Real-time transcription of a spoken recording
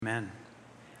Amen.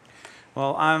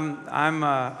 Well,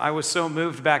 I was so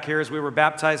moved back here as we were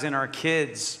baptizing our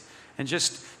kids, and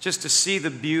just to see the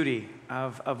beauty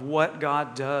of what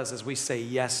God does as we say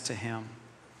yes to Him.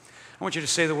 I want you to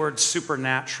say the word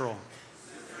supernatural.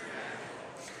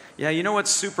 Yeah, you know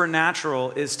what's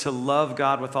supernatural is to love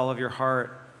God with all of your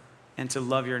heart and to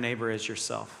love your neighbor as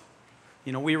yourself.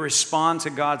 You know, we respond to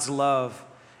God's love,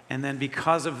 and then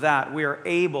because of that, we are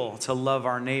able to love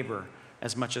our neighbor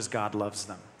as much as God loves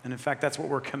them. And in fact, that's what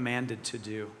we're commanded to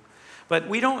do. But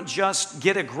we don't just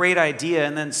get a great idea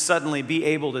and then suddenly be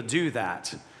able to do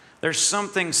that. There's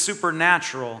something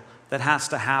supernatural that has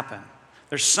to happen.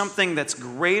 There's something that's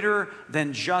greater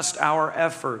than just our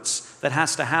efforts that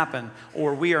has to happen,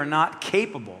 or we are not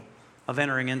capable of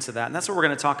entering into that. And that's what we're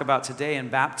going to talk about today in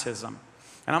baptism.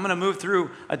 And I'm going to move through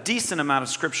a decent amount of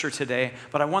scripture today,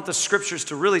 but I want the scriptures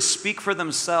to really speak for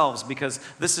themselves because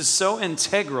this is so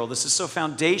integral, this is so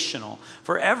foundational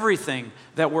for everything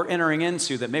that we're entering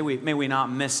into that may we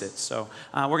not miss it. So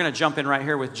we're going to jump in right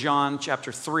here with John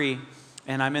chapter 3,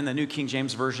 and I'm in the New King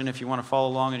James Version if you want to follow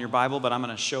along in your Bible, but I'm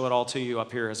going to show it all to you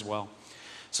up here as well.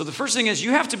 So the first thing is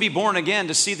you have to be born again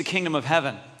to see the kingdom of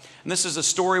heaven. And this is a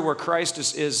story where Christ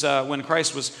is when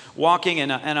Christ was walking,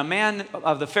 and a man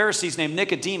of the Pharisees named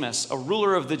Nicodemus, a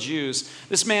ruler of the Jews,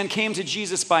 this man came to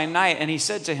Jesus by night, and he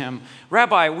said to him,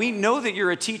 "Rabbi, we know that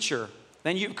you're a teacher,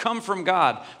 and you've come from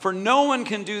God, for no one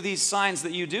can do these signs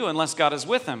that you do unless God is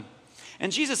with him."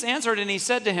 And Jesus answered, and he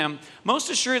said to him,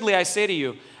 "Most assuredly I say to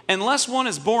you, unless one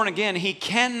is born again, he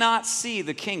cannot see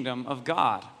the kingdom of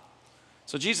God."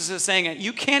 So Jesus is saying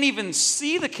you can't even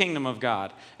see the kingdom of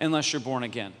God unless you're born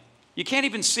again. You can't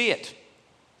even see it.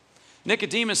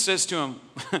 Nicodemus says to him,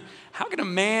 "How can a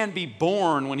man be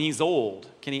born when he's old?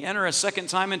 Can he enter a second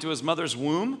time into his mother's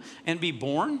womb and be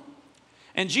born?"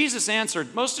 And Jesus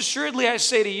answered, "Most assuredly I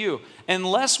say to you,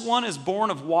 unless one is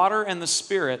born of water and the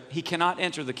Spirit, he cannot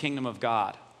enter the kingdom of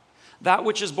God. That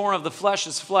which is born of the flesh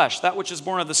is flesh. That which is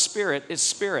born of the Spirit is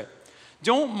spirit.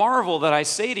 Don't marvel that I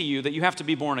say to you that you have to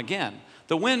be born again.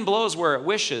 The wind blows where it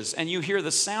wishes, and you hear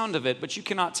the sound of it, but you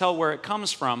cannot tell where it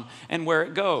comes from and where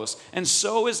it goes. And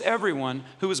so is everyone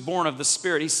who is born of the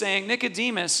Spirit." He's saying,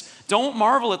 Nicodemus, don't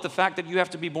marvel at the fact that you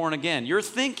have to be born again. You're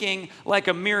thinking like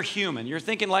a mere human. You're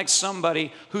thinking like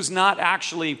somebody who's not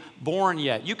actually born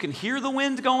yet. You can hear the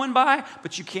wind going by,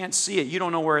 but you can't see it. You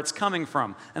don't know where it's coming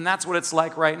from. And that's what it's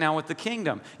like right now with the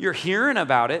kingdom. You're hearing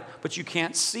about it, but you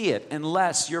can't see it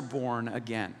unless you're born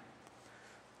again.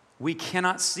 We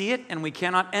cannot see it and we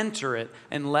cannot enter it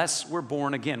unless we're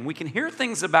born again. We can hear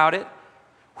things about it,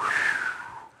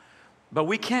 but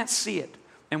we can't see it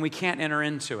and we can't enter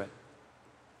into it.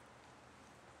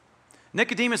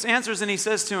 Nicodemus answers and he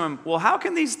says to him, "Well, how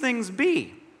can these things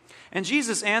be?" And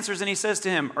Jesus answers and he says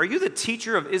to him, "Are you the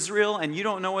teacher of Israel and you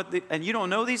don't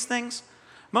know these things?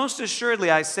 Most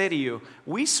assuredly, I say to you,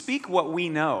 we speak what we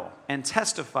know and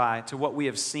testify to what we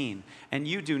have seen, and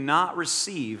you do not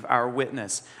receive our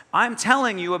witness. I'm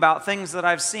telling you about things that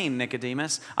I've seen,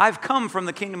 Nicodemus. I've come from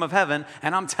the kingdom of heaven,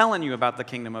 and I'm telling you about the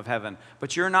kingdom of heaven.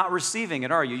 But you're not receiving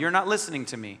it, are you? You're not listening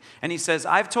to me." And he says,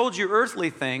 "I've told you earthly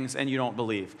things, and you don't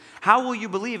believe. How will you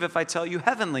believe if I tell you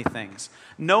heavenly things?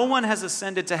 No one has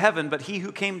ascended to heaven but he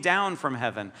who came down from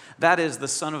heaven, that is the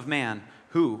Son of Man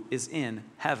who is in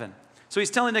heaven." So he's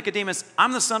telling Nicodemus,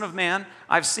 I'm the Son of Man,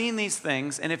 I've seen these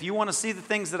things, and if you want to see the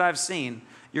things that I've seen,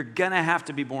 you're going to have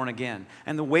to be born again.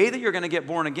 And the way that you're going to get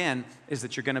born again is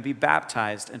that you're going to be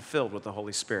baptized and filled with the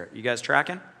Holy Spirit. You guys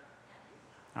tracking?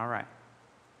 All right.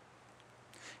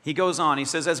 He goes on, he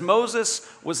says, as Moses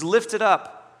lifted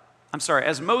up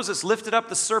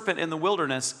the serpent in the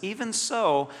wilderness, even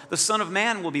so the Son of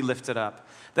Man will be lifted up,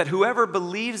 that whoever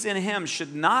believes in him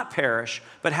should not perish,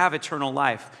 but have eternal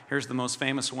life. Here's the most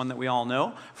famous one that we all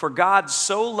know. For God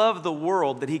so loved the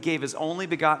world that he gave his only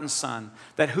begotten Son,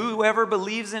 that whoever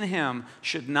believes in him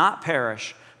should not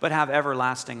perish, but have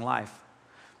everlasting life.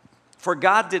 For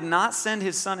God did not send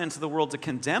his Son into the world to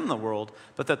condemn the world,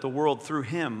 but that the world through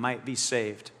him might be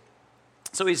saved.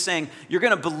 So he's saying, you're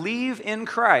going to believe in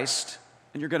Christ,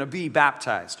 and you're going to be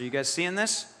baptized. Are you guys seeing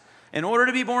this? In order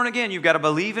to be born again, you've got to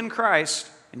believe in Christ,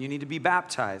 and you need to be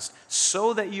baptized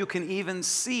so that you can even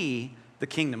see the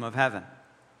kingdom of heaven.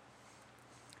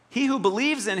 He who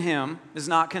believes in him is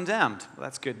not condemned. Well,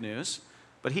 that's good news.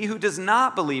 But he who does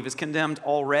not believe is condemned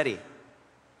already,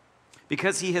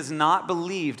 because he has not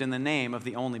believed in the name of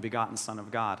the only begotten Son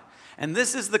of God. And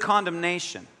this is the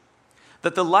condemnation,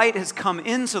 that the light has come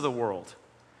into the world,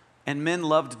 and men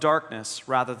loved darkness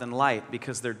rather than light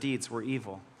because their deeds were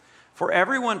evil. For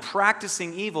everyone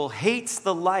practicing evil hates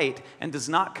the light and does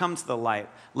not come to the light,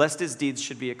 lest his deeds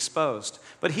should be exposed.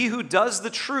 But he who does the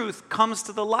truth comes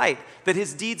to the light, that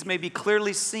his deeds may be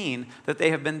clearly seen that they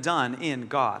have been done in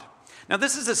God. Now,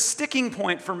 this is a sticking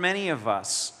point for many of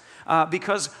us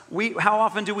because how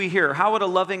often do we hear, how would a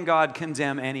loving God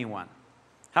condemn anyone?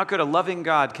 How could a loving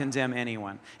God condemn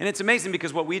anyone? And it's amazing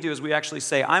because what we do is we actually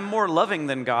say, I'm more loving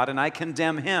than God, and I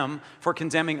condemn him for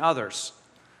condemning others.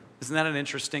 Isn't that an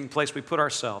interesting place we put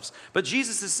ourselves? But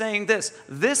Jesus is saying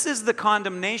this is the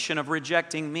condemnation of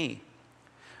rejecting me.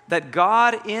 That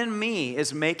God in me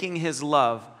is making his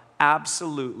love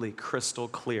absolutely crystal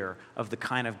clear of the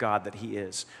kind of God that he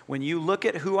is. When you look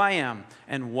at who I am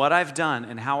and what I've done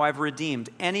and how I've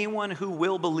redeemed anyone who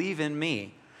will believe in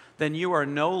me, then you are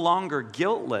no longer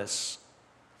guiltless,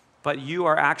 but you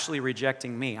are actually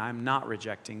rejecting me. I'm not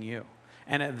rejecting you.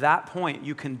 And at that point,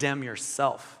 you condemn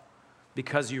yourself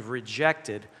because you've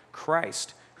rejected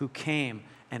Christ, who came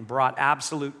and brought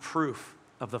absolute proof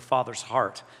of the Father's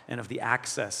heart and of the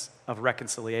access of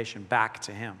reconciliation back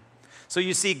to him. So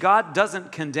you see, God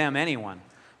doesn't condemn anyone,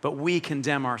 but we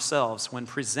condemn ourselves when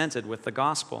presented with the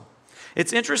gospel.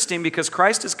 It's interesting because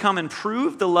Christ has come and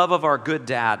proved the love of our good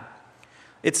dad.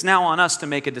 It's now on us to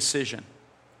make a decision.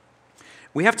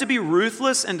 We have to be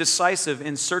ruthless and decisive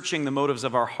in searching the motives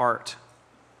of our heart.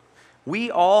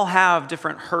 We all have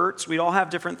different hurts. We all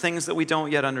have different things that we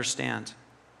don't yet understand.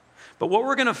 But what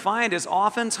we're going to find is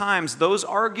oftentimes those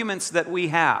arguments that we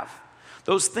have,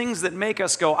 those things that make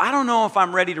us go, I don't know if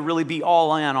I'm ready to really be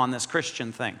all in on this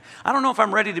Christian thing. I don't know if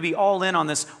I'm ready to be all in on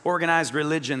this organized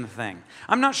religion thing.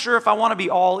 I'm not sure if I want to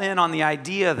be all in on the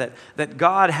idea that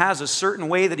God has a certain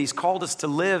way that he's called us to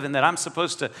live and that I'm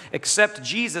supposed to accept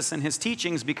Jesus and his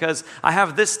teachings because I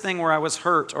have this thing where I was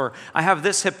hurt, or I have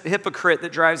this hypocrite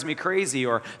that drives me crazy,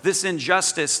 or this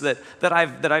injustice that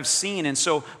I've seen. And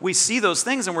so we see those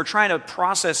things and we're trying to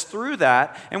process through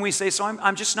that, and we say, so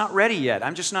I'm just not ready yet.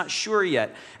 I'm just not sure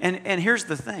yet. And here's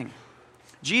the thing.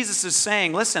 Jesus is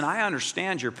saying, listen, I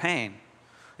understand your pain.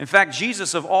 In fact,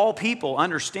 Jesus of all people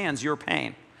understands your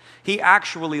pain. He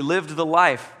actually lived the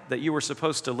life that you were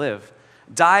supposed to live,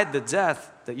 died the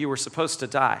death that you were supposed to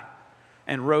die,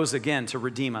 and rose again to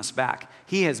redeem us back.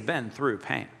 He has been through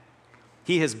pain.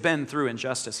 He has been through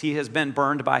injustice. He has been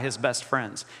burned by his best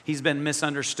friends. He's been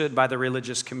misunderstood by the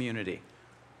religious community.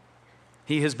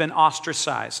 He has been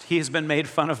ostracized. He has been made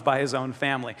fun of by his own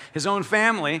family. His own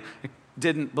family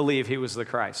didn't believe he was the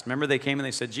Christ. Remember, they came and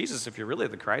they said, Jesus, if you're really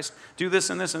the Christ, do this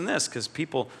and this and this, because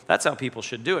that's how people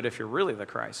should do it if you're really the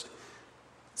Christ.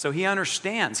 So he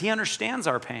understands. He understands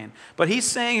our pain. But he's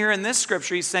saying here in this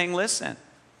scripture, he's saying, listen,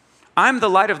 I'm the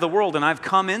light of the world and I've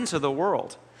come into the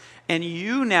world. And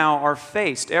you now are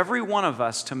faced, every one of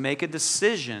us, to make a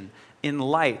decision in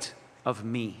light of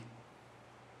me.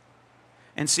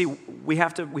 And see, we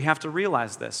have to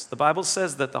realize this. The Bible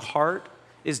says that the heart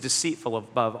is deceitful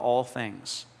above all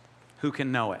things. Who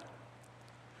can know it?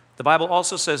 The Bible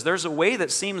also says there's a way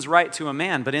that seems right to a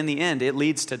man, but in the end it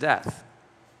leads to death.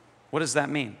 What does that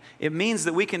mean? It means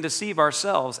that we can deceive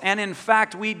ourselves. And in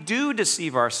fact, we do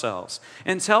deceive ourselves.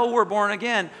 Until we're born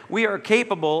again, we are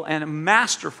capable and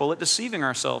masterful at deceiving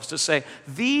ourselves to say,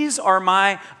 these are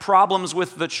my problems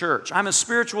with the church. I'm a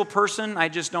spiritual person. I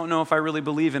just don't know if I really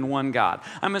believe in one God.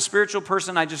 I'm a spiritual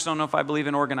person. I just don't know if I believe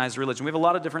in organized religion. We have a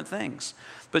lot of different things.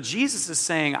 But Jesus is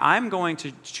saying, I'm going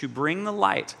to bring the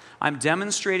light. I'm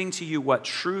demonstrating to you what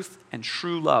truth and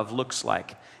true love looks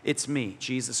like. It's me,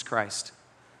 Jesus Christ.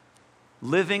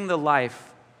 Living the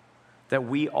life that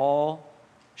we all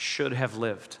should have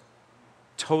lived.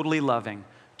 Totally loving,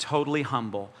 totally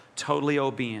humble, totally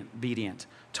obedient,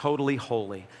 totally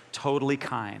holy, totally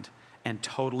kind, and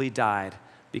totally died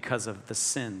because of the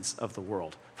sins of the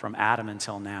world from Adam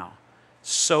until now,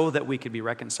 so that we could be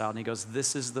reconciled. And he goes,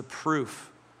 this is the proof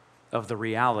of the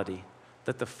reality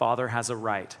that the Father has a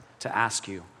right to ask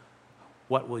you,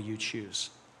 what will you choose?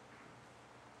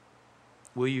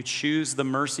 Will you choose the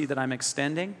mercy that I'm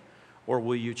extending, or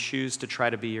will you choose to try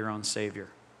to be your own Savior?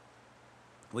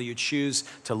 Will you choose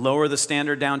to lower the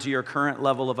standard down to your current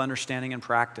level of understanding and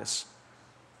practice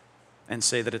and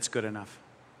say that it's good enough,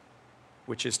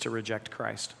 which is to reject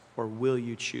Christ? Or will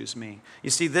you choose me? You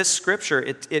see, this scripture,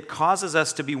 it causes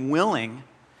us to be willing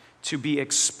to be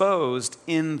exposed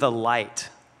in the light.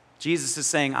 Jesus is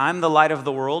saying, I'm the light of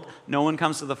the world. No one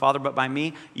comes to the Father but by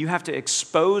me. You have to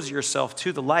expose yourself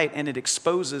to the light, and it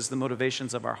exposes the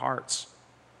motivations of our hearts.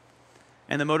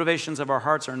 And the motivations of our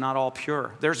hearts are not all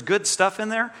pure. There's good stuff in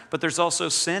there, but there's also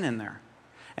sin in there.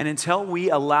 And until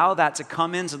we allow that to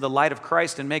come into the light of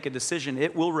Christ and make a decision,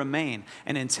 it will remain.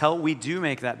 And until we do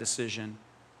make that decision,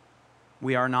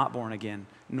 we are not born again.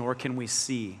 nor can we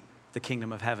see the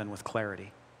kingdom of heaven with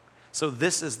clarity. So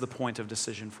this is the point of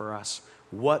decision for us.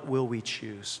 What will we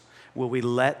choose? Will we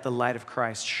let the light of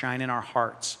Christ shine in our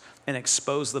hearts and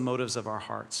expose the motives of our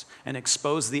hearts and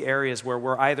expose the areas where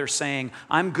we're either saying,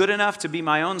 I'm good enough to be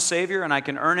my own Savior and I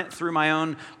can earn it through my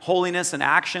own holiness and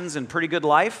actions and pretty good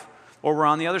life? Or we're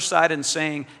on the other side and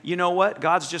saying, you know what?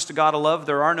 God's just a God of love.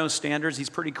 There are no standards. He's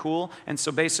pretty cool. And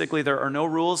so basically there are no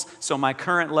rules. So my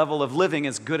current level of living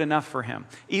is good enough for him.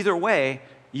 Either way,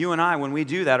 you and I, when we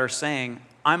do that, are saying,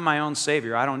 I'm my own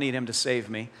Savior. I don't need him to save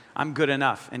me. I'm good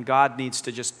enough. And God needs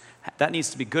to that needs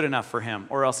to be good enough for him,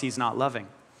 or else he's not loving.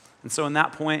 And so in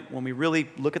that point, when we really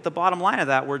look at the bottom line of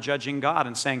that, we're judging God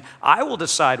and saying, I will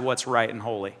decide what's right and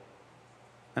holy.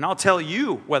 And I'll tell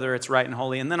you whether it's right and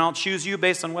holy, and then I'll choose you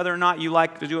based on whether or not you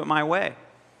like to do it my way.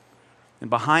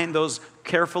 And behind those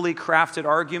carefully crafted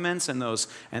arguments and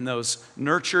those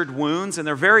nurtured wounds, and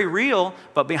they're very real,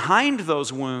 but behind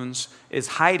those wounds is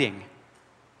hiding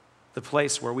the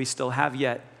place where we still have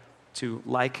yet to,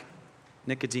 like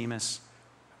Nicodemus,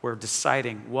 we're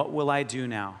deciding, what will I do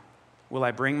now? Will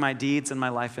I bring my deeds and my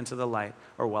life into the light,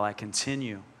 or will I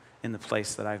continue in the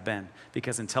place that I've been?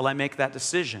 Because until I make that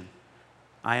decision,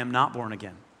 I am not born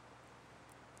again,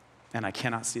 and I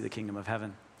cannot see the kingdom of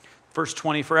heaven. Verse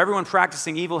 20, for everyone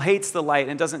practicing evil hates the light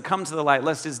and doesn't come to the light,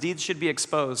 lest his deeds should be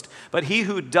exposed. But he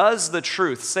who does the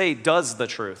truth, say, does the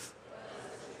truth.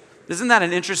 Isn't that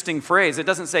an interesting phrase? It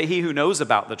doesn't say he who knows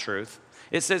about the truth.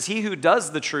 It says he who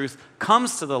does the truth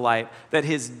comes to the light, that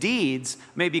his deeds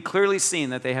may be clearly seen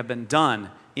that they have been done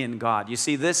in God. You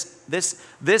see,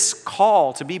 this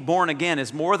call to be born again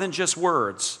is more than just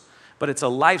words, but it's a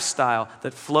lifestyle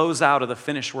that flows out of the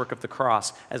finished work of the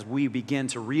cross as we begin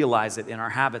to realize it in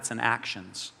our habits and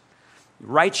actions.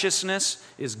 Righteousness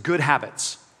is good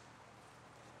habits.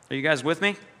 Are you guys with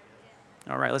me?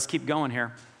 All right, let's keep going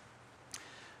here.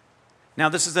 Now,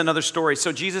 this is another story.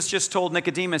 So Jesus just told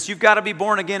Nicodemus, you've got to be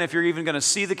born again if you're even going to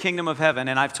see the kingdom of heaven.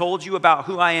 And I've told you about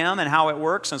who I am and how it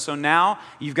works. And so now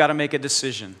you've got to make a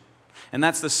decision. And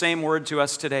that's the same word to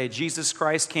us today. Jesus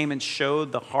Christ came and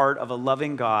showed the heart of a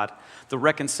loving God, the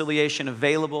reconciliation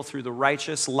available through the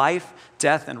righteous life,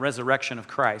 death, and resurrection of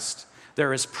Christ.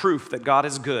 There is proof that God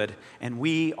is good, and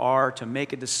we are to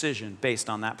make a decision based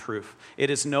on that proof. It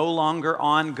is no longer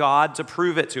on God to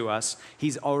prove it to us.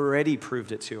 He's already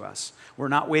proved it to us. We're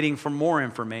not waiting for more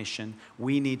information.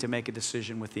 We need to make a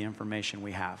decision with the information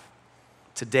we have.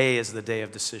 Today is the day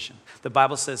of decision. The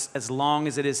Bible says, as long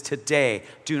as it is today,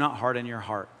 do not harden your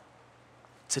heart.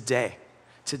 Today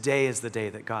is the day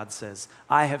that God says,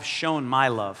 I have shown my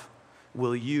love.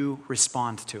 Will you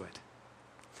respond to it?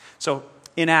 So,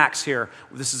 in Acts here,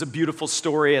 this is a beautiful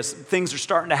story. As things are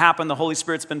starting to happen, the Holy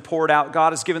Spirit's been poured out.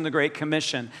 God has given the Great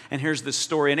Commission. And here's this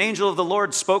story. An angel of the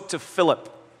Lord spoke to Philip.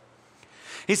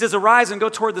 He says, arise and go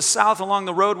toward the south along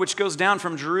the road which goes down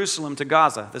from Jerusalem to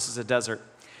Gaza. This is a desert.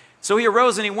 So he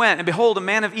arose and he went, and behold, a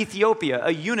man of Ethiopia,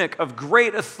 a eunuch of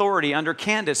great authority under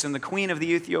Candace, the queen of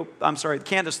the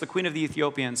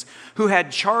Ethiopians, who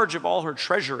had charge of all her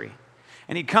treasury.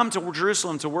 And he'd come to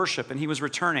Jerusalem to worship, and he was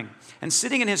returning. And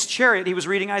sitting in his chariot, he was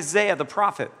reading Isaiah the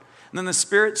prophet. And then the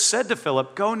Spirit said to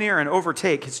Philip, go near and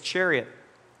overtake his chariot.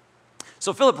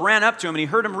 So Philip ran up to him, and he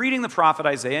heard him reading the prophet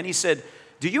Isaiah, and he said,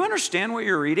 do you understand what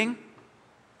you're reading?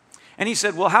 And he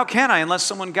said, well, how can I unless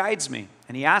someone guides me?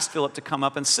 And he asked Philip to come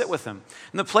up and sit with him.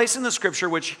 And the place in the scripture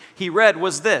which he read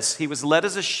was this: he was led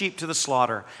as a sheep to the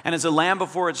slaughter, and as a lamb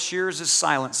before its shearers is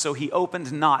silent, so he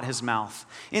opened not his mouth.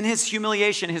 In his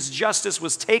humiliation, his justice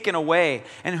was taken away,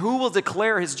 and who will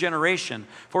declare his generation?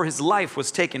 For his life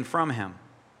was taken from him.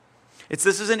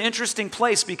 This is an interesting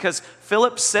place because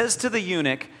Philip says to the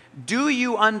eunuch, do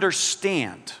you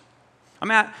understand?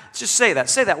 Just say that.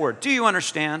 Say that word. Do you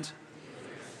understand?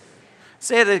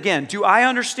 Say it again. Do I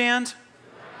understand?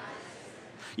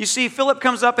 You see, Philip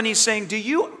comes up and he's saying, do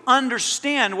you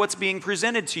understand what's being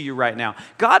presented to you right now?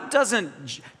 God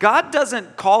doesn't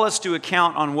call us to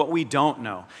account on what we don't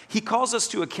know. He calls us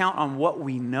to account on what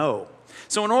we know.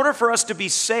 So in order for us to be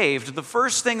saved, the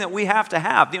first thing that we have to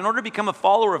have, in order to become a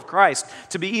follower of Christ,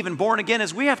 to be even born again,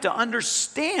 is we have to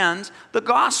understand the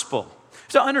gospel.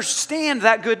 To understand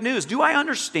that good news. Do I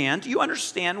understand? Do you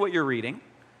understand what you're reading?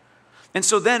 And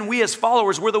so then we as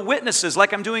followers, we're the witnesses,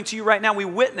 like I'm doing to you right now. We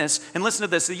witness, and listen to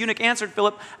this. The eunuch answered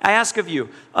Philip, I ask of you,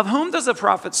 of whom does the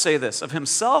prophet say this? Of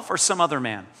himself or some other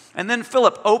man? And then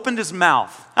Philip opened his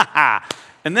mouth.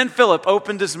 And then Philip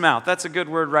opened his mouth. That's a good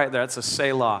word right there. That's a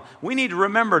Selah. We need to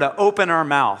remember to open our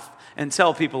mouth and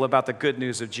tell people about the good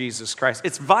news of Jesus Christ.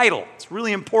 It's vital. It's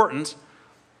really important.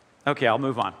 Okay, I'll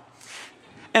move on.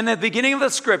 And at the beginning of the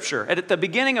scripture, at the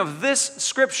beginning of this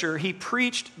scripture, he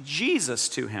preached Jesus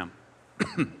to him.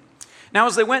 Now,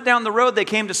 as they went down the road, they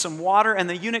came to some water, and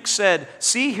the eunuch said,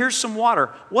 "See, here's some water.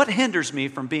 What hinders me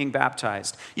from being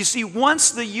baptized?" You see,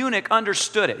 once the eunuch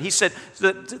understood it, he said,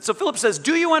 so Philip says,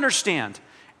 "Do you understand?"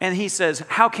 And he says,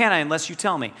 "How can I unless you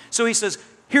tell me?" So he says,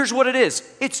 "Here's what it is.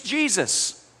 It's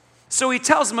Jesus." So he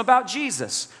tells him about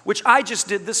Jesus, which I just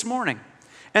did this morning.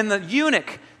 And the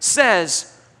eunuch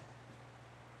says,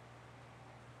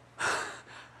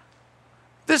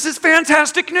 "This is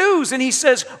fantastic news." And he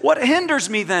says, "What hinders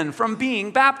me then from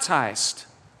being baptized?"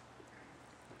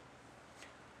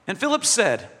 And Philip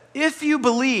said, "If you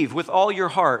believe with all your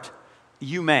heart,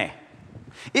 you may."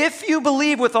 If you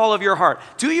believe with all of your heart.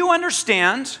 Do you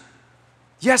understand?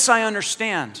 Yes, I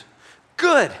understand.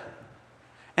 Good.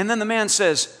 And then the man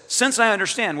says, "Since I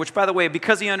understand," which, by the way,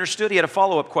 because he understood, he had a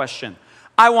follow-up question.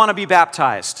 "I want to be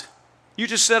baptized." You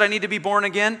just said I need to be born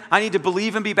again. I need to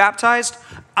believe and be baptized.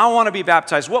 I want to be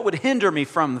baptized. What would hinder me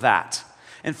from that?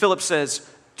 And Philip says,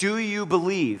 "Do you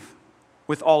believe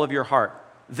with all of your heart?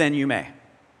 Then you may."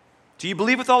 Do you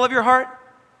believe with all of your heart?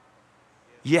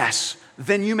 Yes.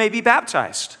 Then you may be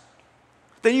baptized.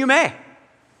 Then you may.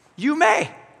 You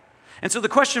may. And so the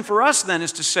question for us then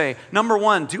is to say, number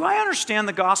one, do I understand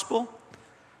the gospel?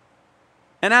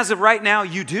 And as of right now,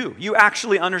 you do. You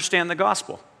actually understand the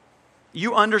gospel.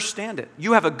 You understand it.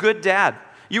 You have a good dad.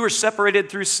 You were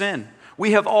separated through sin.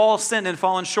 We have all sinned and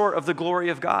fallen short of the glory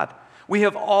of God. We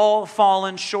have all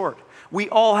fallen short. We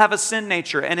all have a sin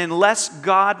nature, and unless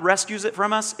God rescues it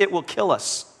from us, it will kill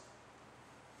us.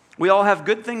 We all have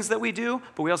good things that we do,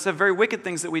 but we also have very wicked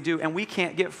things that we do, and we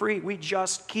can't get free. We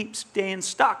just keep staying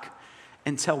stuck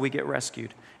until we get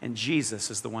rescued. And Jesus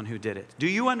is the one who did it. Do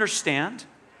you understand?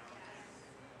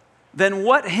 Then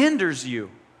what hinders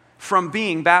you from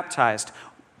being baptized?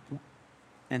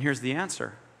 And here's the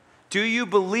answer. Do you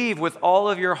believe with all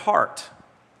of your heart?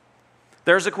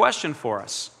 There's a question for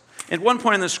us. At one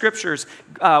point in the scriptures,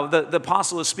 the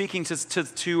apostle is speaking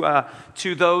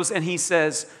to those, and he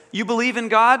says, "You believe in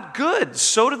God? Good.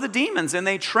 So do the demons, and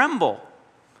they tremble.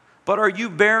 But are you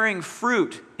bearing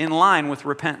fruit in line with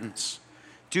repentance?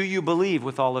 Do you believe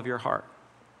with all of your heart?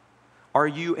 Are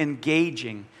you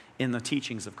engaging in the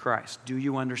teachings of Christ? Do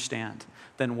you understand?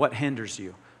 Then what hinders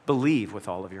you? Believe with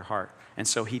all of your heart." And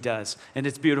so he does. And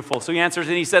it's beautiful. So he answers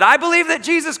and he said, "I believe that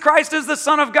Jesus Christ is the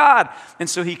Son of God." And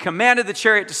so he commanded the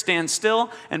chariot to stand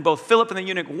still. And both Philip and the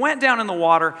eunuch went down in the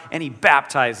water, and he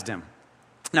baptized him.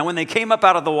 Now when they came up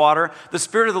out of the water, the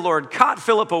Spirit of the Lord caught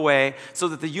Philip away, so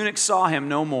that the eunuch saw him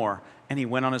no more. And he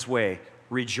went on his way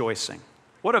rejoicing.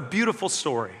 What a beautiful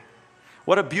story.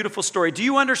 What a beautiful story. Do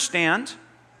you understand?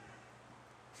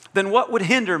 Then what would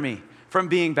hinder me from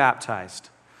being baptized?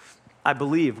 I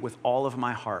believe with all of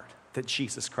my heart that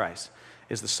Jesus Christ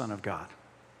is the Son of God.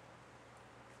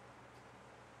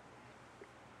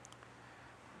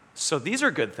 So these are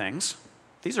good things.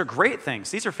 These are great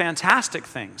things. These are fantastic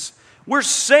things. We're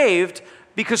saved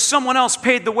because someone else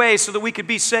paid the way so that we could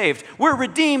be saved. We're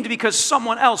redeemed because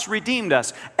someone else redeemed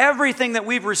us. Everything that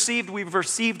we've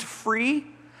received free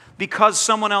because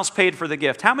someone else paid for the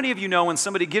gift. How many of you know when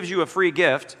somebody gives you a free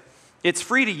gift, it's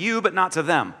free to you but not to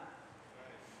them?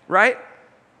 Right?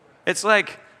 It's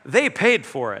like they paid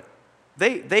for it.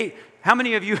 How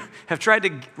many of you have tried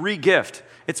to re-gift?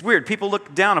 It's weird. People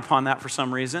look down upon that for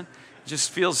some reason. It just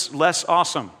feels less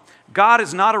awesome. God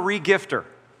is not a re-gifter.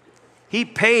 He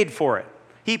paid for it.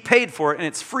 He paid for it, and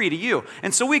it's free to you.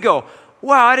 And so we go,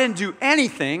 wow, I didn't do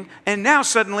anything, and now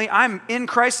suddenly I'm in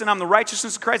Christ and I'm the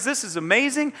righteousness of Christ. This is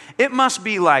amazing. It must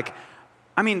be like,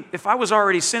 if I was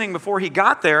already sinning before he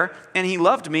got there, and he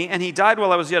loved me, and he died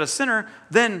while I was yet a sinner,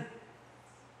 then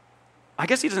I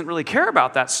guess he doesn't really care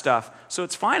about that stuff. So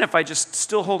it's fine if I just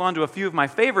still hold on to a few of my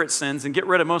favorite sins and get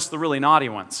rid of most of the really naughty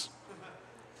ones.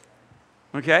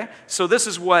 Okay? So this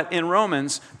is what in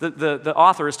Romans the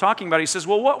author is talking about. He says,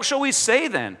 well, what shall we say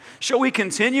then? Shall we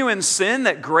continue in sin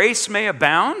that grace may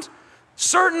abound?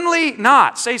 Certainly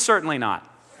not. Say certainly not.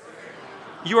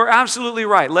 You are absolutely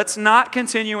right. Let's not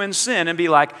continue in sin and be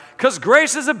like, because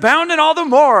grace is abounding all the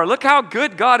more. Look how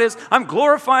good God is. I'm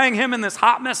glorifying him in this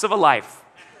hot mess of a life.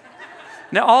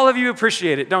 Now, all of you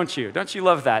appreciate it, don't you? Don't you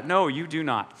love that? No, you do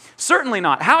not. Certainly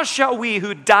not. How shall we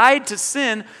who died to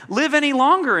sin live any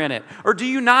longer in it? Or do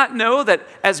you not know that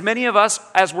as many of us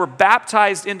as were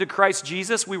baptized into Christ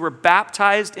Jesus, we were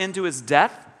baptized into his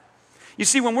death? You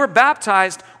see, when we're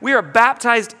baptized, we are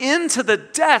baptized into the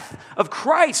death of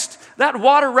Christ. That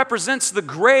water represents the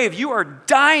grave. You are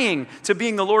dying to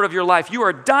being the Lord of your life. You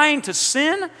are dying to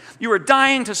sin. You are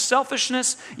dying to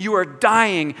selfishness. You are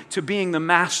dying to being the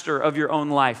master of your own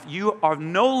life. You are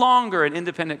no longer an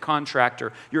independent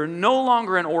contractor. You're no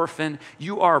longer an orphan.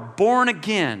 You are born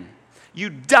again. You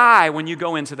die when you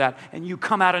go into that, and you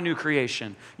come out a new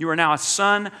creation. You are now a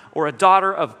son or a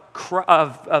daughter of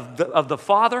the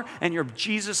Father, and you're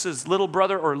Jesus' little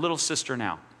brother or little sister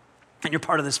now. And you're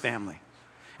part of this family.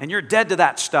 And you're dead to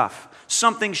that stuff.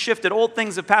 Something shifted. Old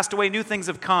things have passed away. New things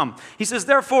have come. He says,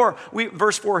 therefore,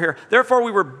 verse 4 here, therefore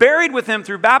we were buried with him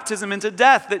through baptism into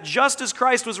death, that just as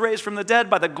Christ was raised from the dead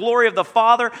by the glory of the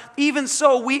Father, even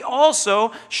so we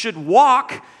also should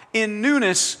walk in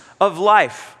newness of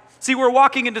life. See, we're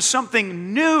walking into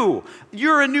something new.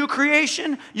 You're a new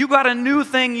creation. You got a new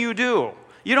thing you do.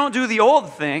 You don't do the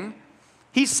old thing.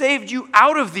 He saved you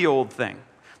out of the old thing.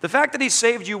 The fact that he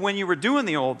saved you when you were doing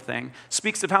the old thing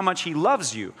speaks of how much he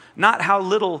loves you, not how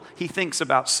little he thinks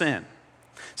about sin.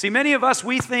 See, many of us,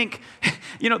 we think,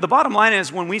 the bottom line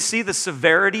is when we see the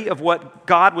severity of what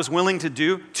God was willing to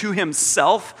do to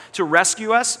himself to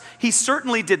rescue us, he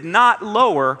certainly did not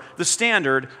lower the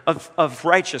standard of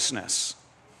righteousness.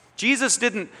 Jesus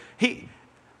didn't,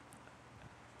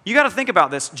 you got to think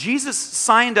about this. Jesus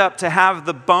signed up to have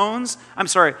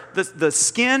the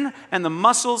skin and the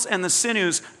muscles and the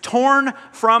sinews torn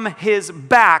from his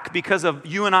back because of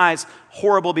you and I's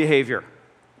horrible behavior.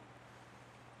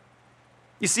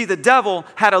 You see, the devil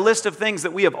had a list of things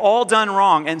that we have all done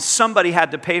wrong, and somebody had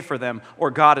to pay for them,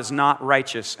 or God is not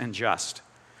righteous and just.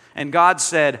 And God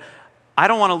said, I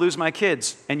don't want to lose my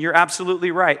kids, and you're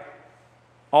absolutely right.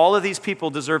 All of these people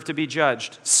deserve to be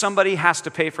judged. Somebody has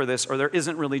to pay for this, or there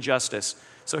isn't really justice.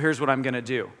 So here's what I'm going to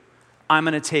do. I'm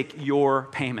going to take your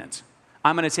payment.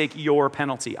 I'm going to take your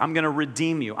penalty. I'm going to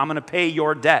redeem you. I'm going to pay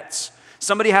your debts.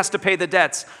 Somebody has to pay the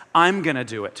debts. I'm going to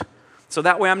do it. So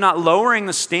that way I'm not lowering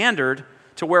the standard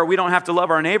to where we don't have to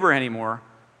love our neighbor anymore.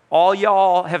 All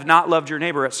y'all have not loved your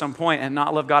neighbor at some point and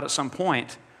not loved God at some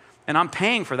point. And I'm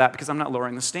paying for that because I'm not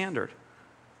lowering the standard.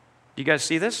 You guys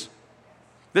see this?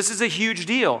 This is a huge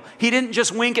deal. He didn't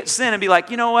just wink at sin and be like,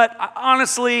 you know what,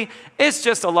 honestly, it's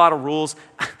just a lot of rules.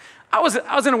 I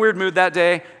was in a weird mood that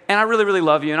day, and I really, really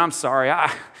love you, and I'm sorry.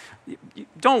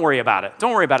 Don't worry about it.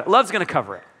 Don't worry about it. Love's going to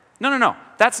cover it. No.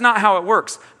 That's not how it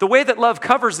works. The way that love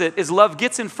covers it is love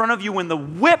gets in front of you when the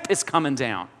whip is coming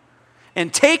down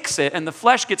and takes it, and the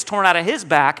flesh gets torn out of his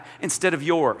back instead of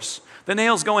yours. The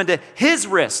nails go into his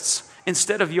wrists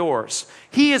instead of yours.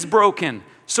 He is broken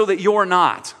so that you're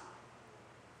not.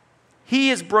 He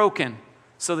is broken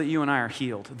so that you and I are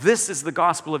healed. This is the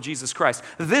gospel of Jesus Christ.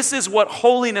 This is what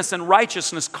holiness and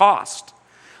righteousness cost.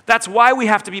 That's why we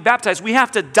have to be baptized. We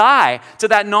have to die to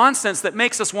that nonsense that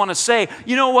makes us want to say,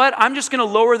 you know what, I'm just going to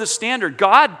lower the standard.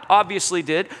 God obviously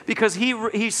did because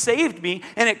he saved me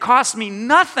and it cost me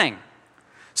nothing.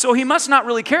 So he must not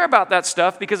really care about that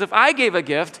stuff, because if I gave a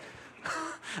gift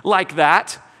like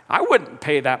that, I wouldn't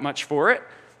pay that much for it.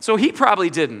 So he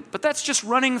probably didn't. But that's just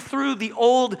running through the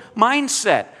old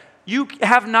mindset. You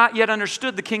have not yet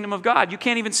understood the kingdom of God. You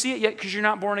can't even see it yet because you're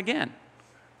not born again.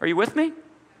 Are you with me?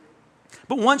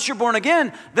 But once you're born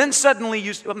again, then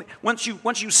suddenly, once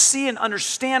you see and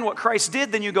understand what Christ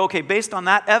did, then you go, okay, based on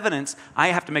that evidence, I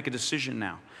have to make a decision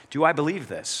now. Do I believe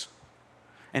this?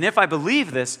 And if I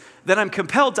believe this, then I'm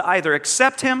compelled to either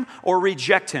accept him or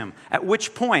reject him, at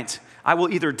which point I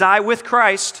will either die with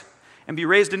Christ and be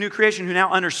raised a new creation who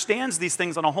now understands these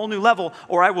things on a whole new level,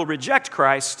 or I will reject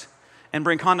Christ and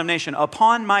bring condemnation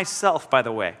upon myself, by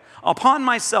the way. Upon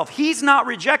myself. He's not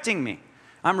rejecting me.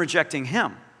 I'm rejecting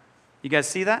him. You guys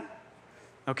see that?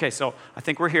 Okay, so I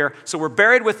think we're here. So we're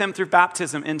buried with him through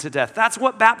baptism into death. That's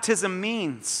what baptism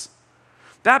means.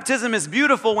 Baptism is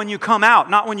beautiful when you come out,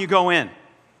 not when you go in.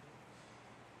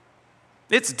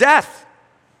 It's death.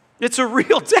 It's a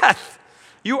real death.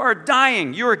 You are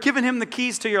dying. You are giving him the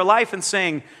keys to your life and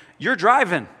saying, you're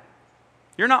driving.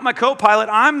 You're not my co-pilot.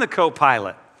 I'm the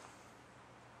co-pilot.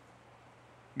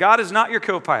 God is not your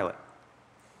co-pilot.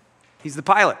 He's the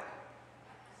pilot.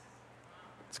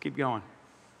 Let's keep going.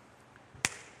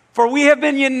 For we have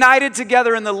been united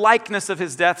together in the likeness of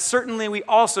his death. Certainly we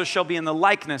also shall be in the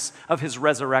likeness of his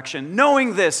resurrection.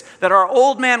 Knowing this, that our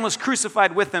old man was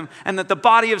crucified with him, and that the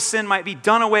body of sin might be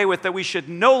done away with, that we should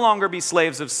no longer be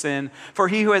slaves of sin. For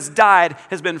he who has died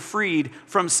has been freed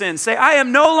from sin. Say, I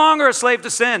am no longer a slave to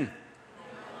sin.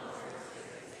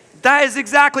 That is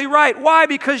exactly right. Why?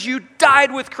 Because you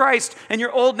died with Christ and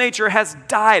your old nature has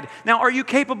died. Now, are you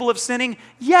capable of sinning?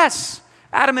 Yes.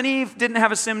 Adam and Eve didn't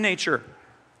have a sin nature.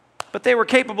 But they were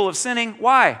capable of sinning.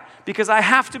 Why? Because I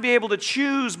have to be able to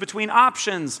choose between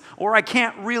options, or I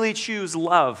can't really choose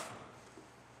love.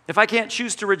 If I can't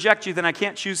choose to reject you, then I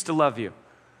can't choose to love you.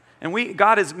 And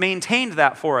God has maintained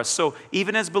that for us. So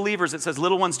even as believers, it says,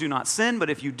 little ones do not sin, but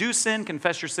if you do sin,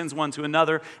 confess your sins one to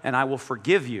another, and I will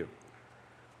forgive you.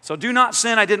 So do not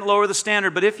sin. I didn't lower the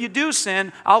standard. But if you do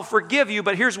sin, I'll forgive you.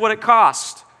 But here's what it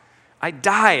cost. I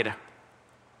died.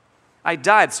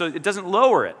 So it doesn't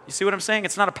lower it. You see what I'm saying?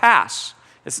 It's not a pass.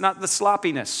 It's not the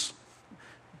sloppiness.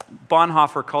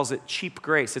 Bonhoeffer calls it cheap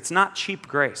grace. It's not cheap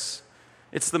grace.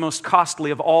 It's the most costly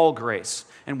of all grace.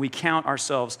 And we count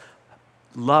ourselves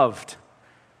loved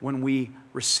when we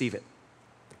receive it.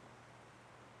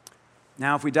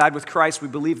 Now, if we died with Christ, we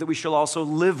believe that we shall also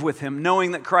live with him,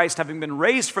 knowing that Christ, having been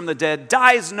raised from the dead,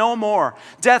 dies no more.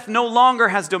 Death no longer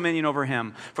has dominion over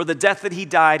him. For the death that he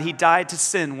died to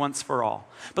sin once for all.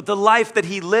 But the life that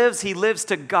he lives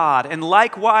to God. And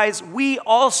likewise, we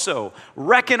also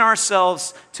reckon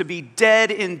ourselves to be dead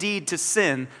indeed to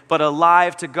sin, but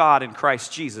alive to God in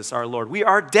Christ Jesus our Lord. We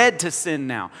are dead to sin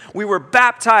now. We were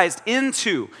baptized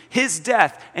into his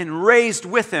death and raised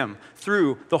with him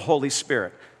through the Holy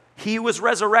Spirit. He was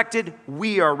resurrected,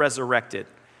 we are resurrected.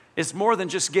 It's more than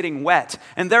just getting wet.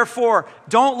 And therefore,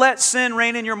 don't let sin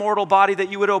reign in your mortal body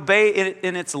that you would obey it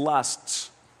in its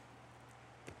lusts.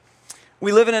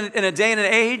 We live in a day and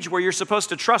an age where you're supposed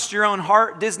to trust your own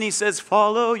heart. Disney says,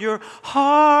 follow your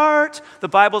heart. The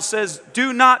Bible says,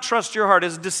 do not trust your heart. It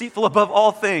is deceitful above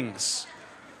all things.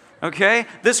 Okay?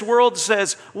 This world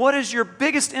says, what is your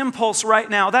biggest impulse right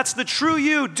now? That's the true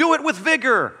you. Do it with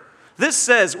vigor. This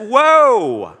says,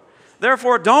 whoa.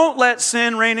 Therefore, don't let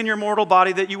sin reign in your mortal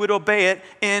body that you would obey it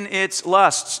in its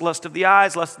lusts. Lust of the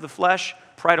eyes, lust of the flesh,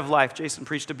 pride of life. Jason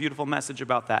preached a beautiful message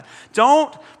about that.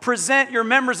 Don't present your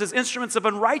members as instruments of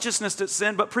unrighteousness to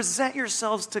sin, but present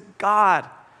yourselves to God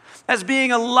as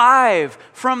being alive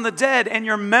from the dead, and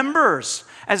your members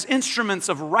as instruments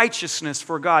of righteousness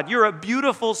for God. You're a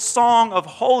beautiful song of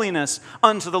holiness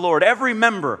unto the Lord. Every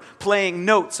member playing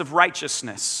notes of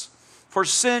righteousness. For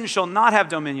sin shall not have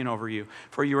dominion over you,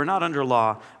 for you are not under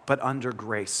law, but under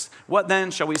grace. What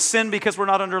then? Shall we sin because we're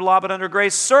not under law, but under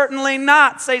grace? Certainly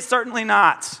not. Say certainly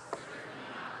not.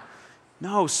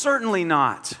 No, certainly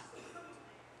not.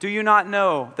 Do you not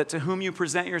know that to whom you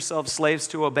present yourselves slaves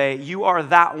to obey, you are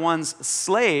that one's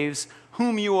slaves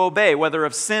whom you obey, whether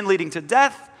of sin leading to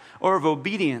death or of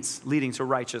obedience leading to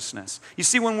righteousness. You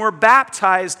see, when we're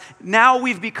baptized, now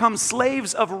we've become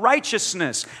slaves of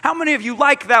righteousness. How many of you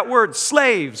like that word,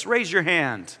 slaves? Raise your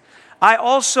hand. I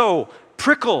also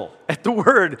prickle at the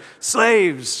word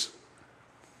slaves.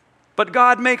 But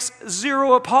God makes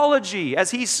zero apology.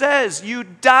 As he says, you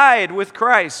died with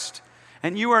Christ,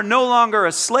 and you are no longer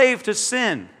a slave to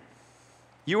sin.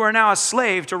 You are now a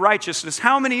slave to righteousness.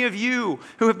 How many of you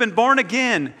who have been born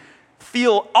again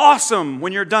feel awesome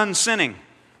when you're done sinning?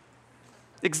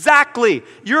 Exactly.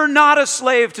 You're not a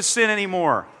slave to sin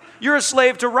anymore. You're a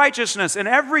slave to righteousness. And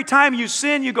every time you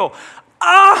sin, you go,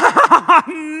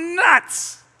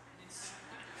 nuts.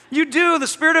 You do. The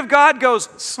Spirit of God goes,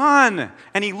 son.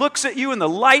 And he looks at you and the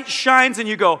light shines and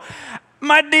you go,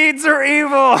 my deeds are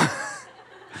evil.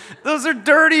 Those are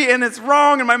dirty and it's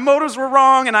wrong and my motives were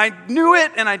wrong and I knew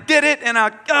it and I did it and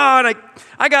I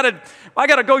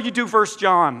gotta go. You do 1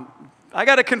 John. I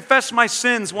got to confess my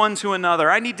sins one to another.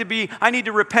 I need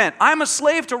to repent. I'm a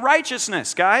slave to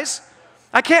righteousness, guys.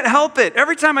 I can't help it.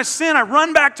 Every time I sin, I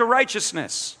run back to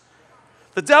righteousness.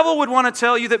 The devil would want to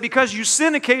tell you that because you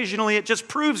sin occasionally, it just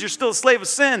proves you're still a slave of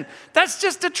sin. That's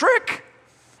just a trick.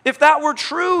 If that were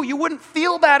true, you wouldn't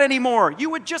feel bad anymore. You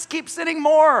would just keep sinning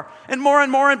more and more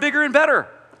and more and bigger and better.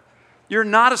 You're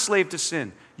not a slave to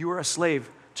sin. You are a slave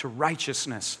to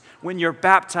righteousness. When you're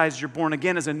baptized, you're born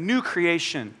again as a new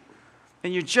creation.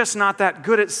 And you're just not that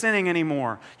good at sinning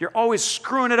anymore. You're always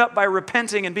screwing it up by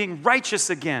repenting and being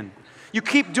righteous again. You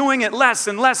keep doing it less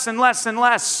and less and less and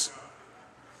less.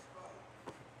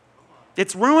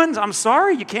 It's ruined. I'm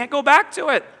sorry. You can't go back to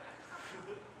it.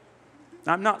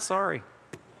 I'm not sorry.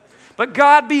 But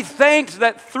God be thanked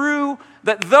that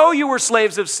though you were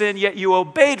slaves of sin, yet you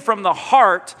obeyed from the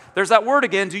heart. There's that word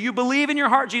again. Do you believe in your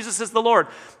heart Jesus is the Lord?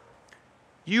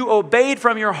 You obeyed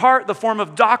from your heart the form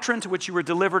of doctrine to which you were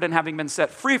delivered, and having been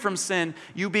set free from sin,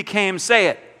 you became, say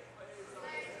it.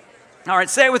 All right,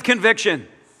 say it with conviction.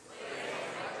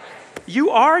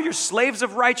 You're slaves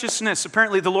of righteousness.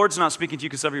 Apparently the Lord's not speaking to you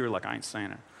because some of you are like, I ain't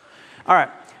saying it. All right.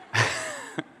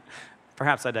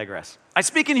 Perhaps I digress. I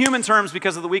speak in human terms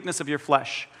because of the weakness of your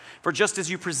flesh. For just as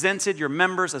you presented your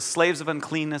members as slaves of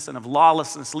uncleanness and of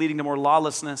lawlessness, leading to more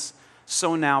lawlessness,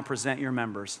 so now present your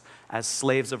members as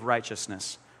slaves of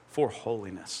righteousness for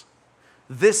holiness.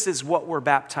 This is what we're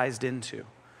baptized into.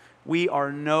 We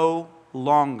are no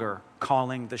longer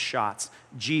calling the shots.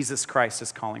 Jesus Christ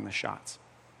is calling the shots.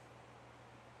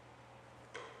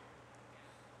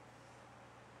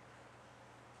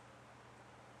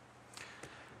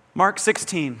 Mark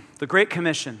 16, the Great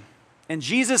Commission. And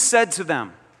Jesus said to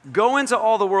them, "Go into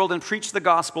all the world and preach the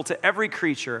gospel to every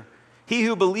creature. He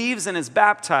who believes and is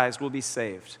baptized will be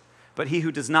saved, but he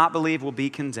who does not believe will be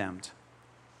condemned."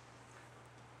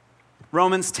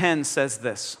 Romans 10 says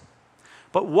this,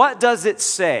 "But what does it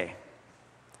say?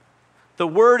 The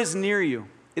word is near you.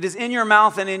 It is in your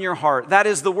mouth and in your heart. That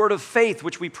is the word of faith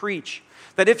which we preach.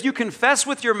 That if you confess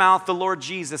with your mouth the Lord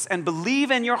Jesus and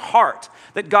believe in your heart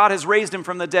that God has raised him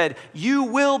from the dead, you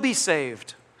will be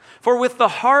saved. For with the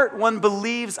heart one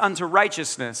believes unto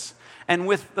righteousness, and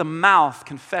with the mouth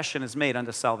confession is made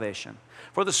unto salvation.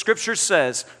 For the scripture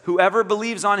says, whoever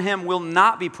believes on him will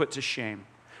not be put to shame.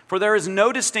 For there is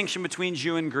no distinction between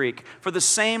Jew and Greek, for the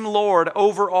same Lord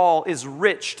over all is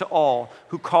rich to all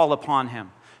who call upon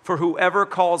him. For whoever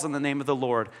calls on the name of the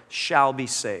Lord shall be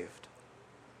saved."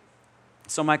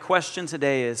 So my question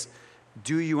today is,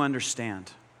 do you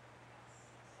understand?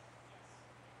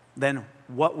 Then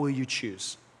what will you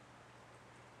choose?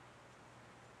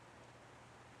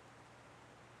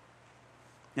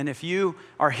 And if you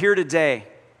are here today,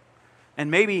 and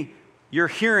maybe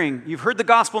you've heard the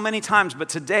gospel many times, but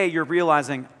today you're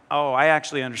realizing, oh, I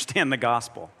actually understand the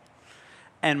gospel.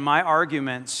 And my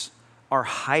arguments are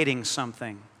hiding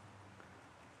something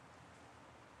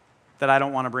that I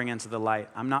don't want to bring into the light.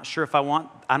 I'm not sure if I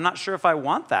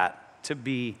want that to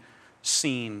be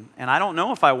seen. And I don't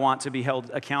know if I want to be held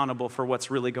accountable for what's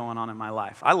really going on in my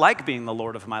life. I like being the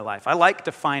Lord of my life. I like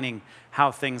defining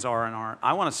how things are and aren't.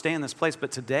 I want to stay in this place,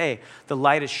 but today the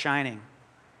light is shining.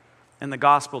 In the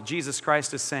gospel, Jesus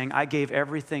Christ is saying, I gave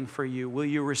everything for you. Will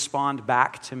you respond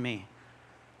back to me?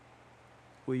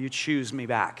 Will you choose me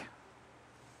back?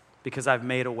 Because I've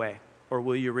made a way. Or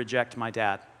will you reject my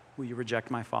dad? Will you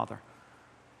reject my father?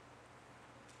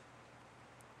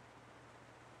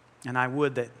 And I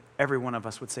would that every one of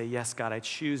us would say, yes, God, I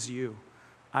choose you.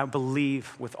 I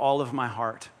believe with all of my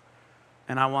heart.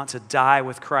 And I want to die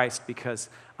with Christ because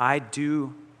I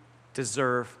do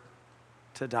deserve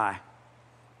to die.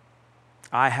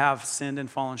 I have sinned and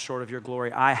fallen short of your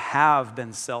glory. I have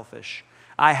been selfish.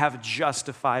 I have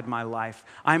justified my life.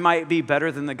 I might be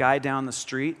better than the guy down the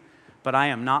street, but I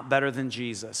am not better than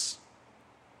Jesus.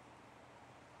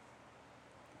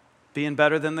 Being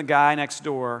better than the guy next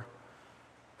door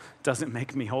doesn't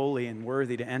make me holy and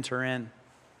worthy to enter in.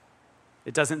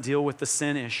 It doesn't deal with the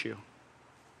sin issue.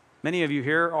 Many of you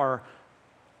here are,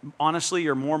 honestly,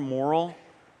 you're more moral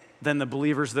than the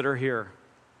believers that are here.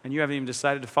 And you haven't even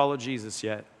decided to follow Jesus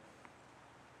yet.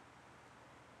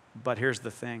 But here's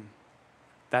the thing.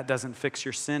 That doesn't fix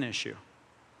your sin issue.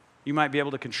 You might be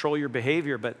able to control your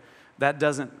behavior, but that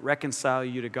doesn't reconcile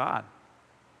you to God.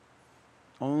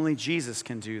 Only Jesus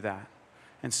can do that.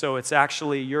 And so it's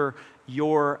actually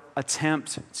your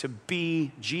attempt to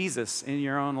be Jesus in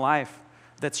your own life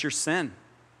that's your sin.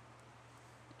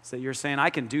 So you're saying,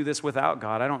 I can do this without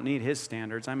God. I don't need his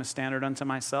standards. I'm a standard unto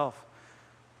myself.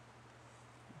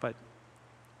 But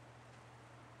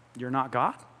you're not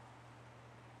God.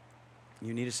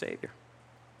 You need a Savior.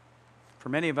 For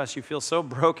many of us, you feel so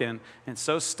broken and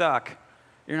so stuck,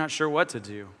 you're not sure what to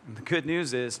do. And the good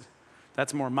news is,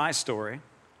 that's more my story.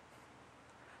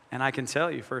 And I can tell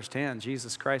you firsthand,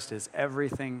 Jesus Christ is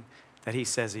everything that he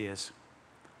says he is.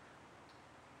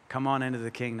 Come on into the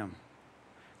kingdom.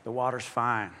 The water's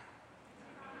fine.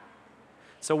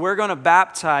 So we're going to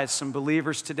baptize some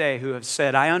believers today who have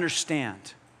said, I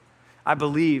understand. I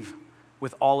believe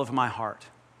with all of my heart.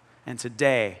 And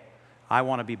today, I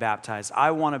want to be baptized.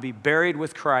 I want to be buried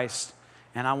with Christ,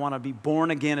 and I want to be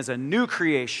born again as a new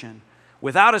creation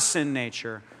without a sin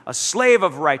nature, a slave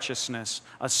of righteousness,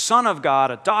 a son of God,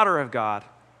 a daughter of God.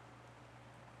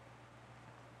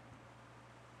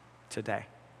 Today.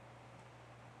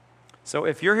 So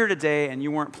if you're here today and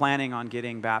you weren't planning on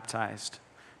getting baptized,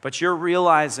 but you're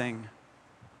realizing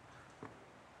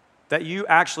that you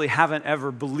actually haven't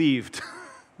ever believed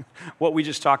what we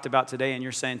just talked about today, and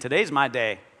you're saying, today's my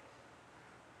day.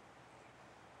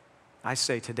 I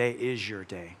say today is your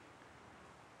day.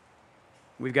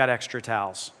 We've got extra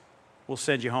towels. We'll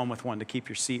send you home with one to keep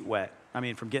your seat wet.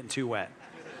 From getting too wet.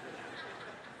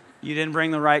 You didn't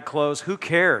bring the right clothes. Who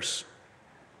cares?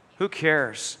 Who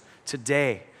cares?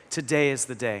 Today is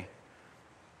the day.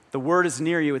 The word is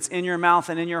near you. It's in your mouth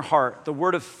and in your heart. The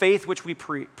word of faith which we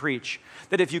preach.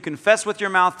 That if you confess with your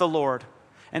mouth the Lord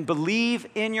and believe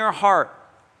in your heart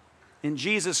in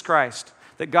Jesus Christ,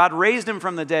 that God raised him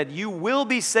from the dead, you will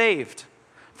be saved.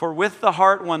 For with the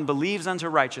heart one believes unto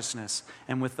righteousness,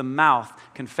 and with the mouth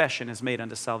confession is made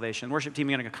unto salvation. Worship team,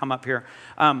 you're going to come up here.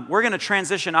 We're going to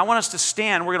transition. I want us to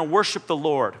stand. We're going to worship the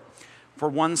Lord for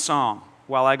one song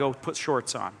while I go put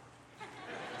shorts on.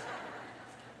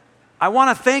 I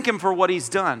want to thank him for what he's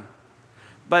done.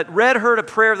 But Red heard a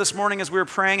prayer this morning as we were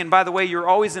praying. And by the way, you're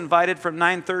always invited from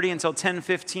 9:30 until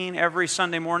 10:15 every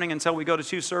Sunday morning until we go to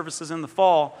 2 services in the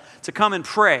fall to come and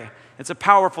pray. It's a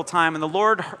powerful time. And the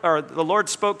Lord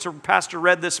spoke to Pastor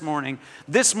Red this morning.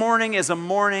 This morning is a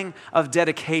morning of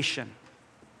dedication.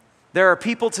 There are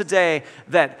people today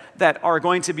that are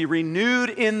going to be renewed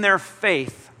in their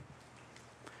faith.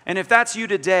 And if that's you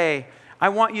today, I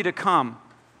want you to come.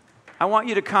 I want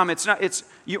you to come.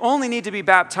 You only need to be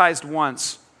baptized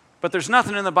once, but there's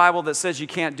nothing in the Bible that says you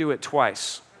can't do it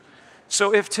twice.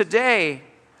 So if today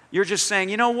you're just saying,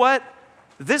 you know what?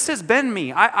 This has been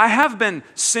me. I have been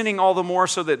sinning all the more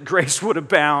so that grace would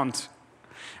abound.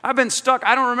 I've been stuck.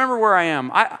 I don't remember where I am.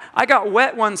 I got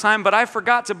wet one time, but I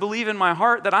forgot to believe in my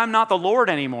heart that I'm not the Lord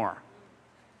anymore.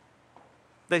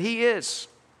 That he is.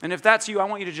 And if that's you, I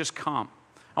want you to just come.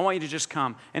 I want you to just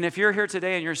come. And if you're here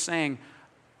today and you're saying,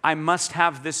 I must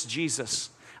have this Jesus.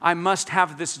 I must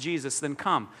have this Jesus. Then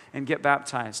come and get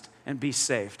baptized and be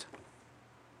saved.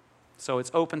 So it's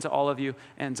open to all of you.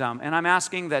 And I'm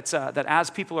asking that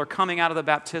as people are coming out of the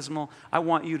baptismal, I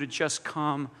want you to just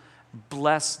come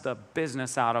bless the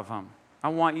business out of them. I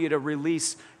want you to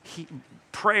release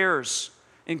prayers,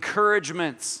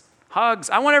 encouragements, hugs.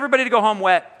 I want everybody to go home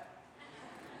wet.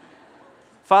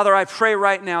 Father, I pray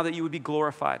right now that you would be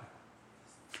glorified.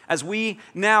 As we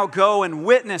now go and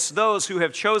witness those who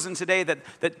have chosen today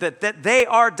that they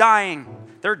are dying.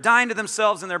 They're dying to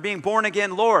themselves and they're being born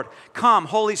again. Lord, come,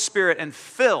 Holy Spirit, and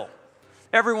fill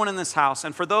everyone in this house.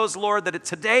 And for those, Lord, that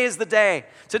today is the day.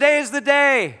 Today is the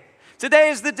day. Today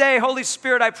is the day. Holy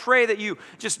Spirit, I pray that you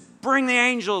just bring the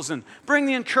angels and bring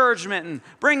the encouragement and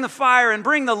bring the fire and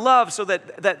bring the love so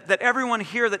that everyone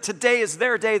here, that today is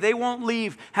their day. They won't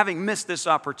leave having missed this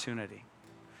opportunity.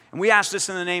 And we ask this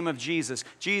in the name of Jesus.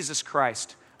 Jesus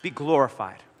Christ, be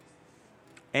glorified.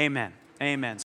 Amen. Amen.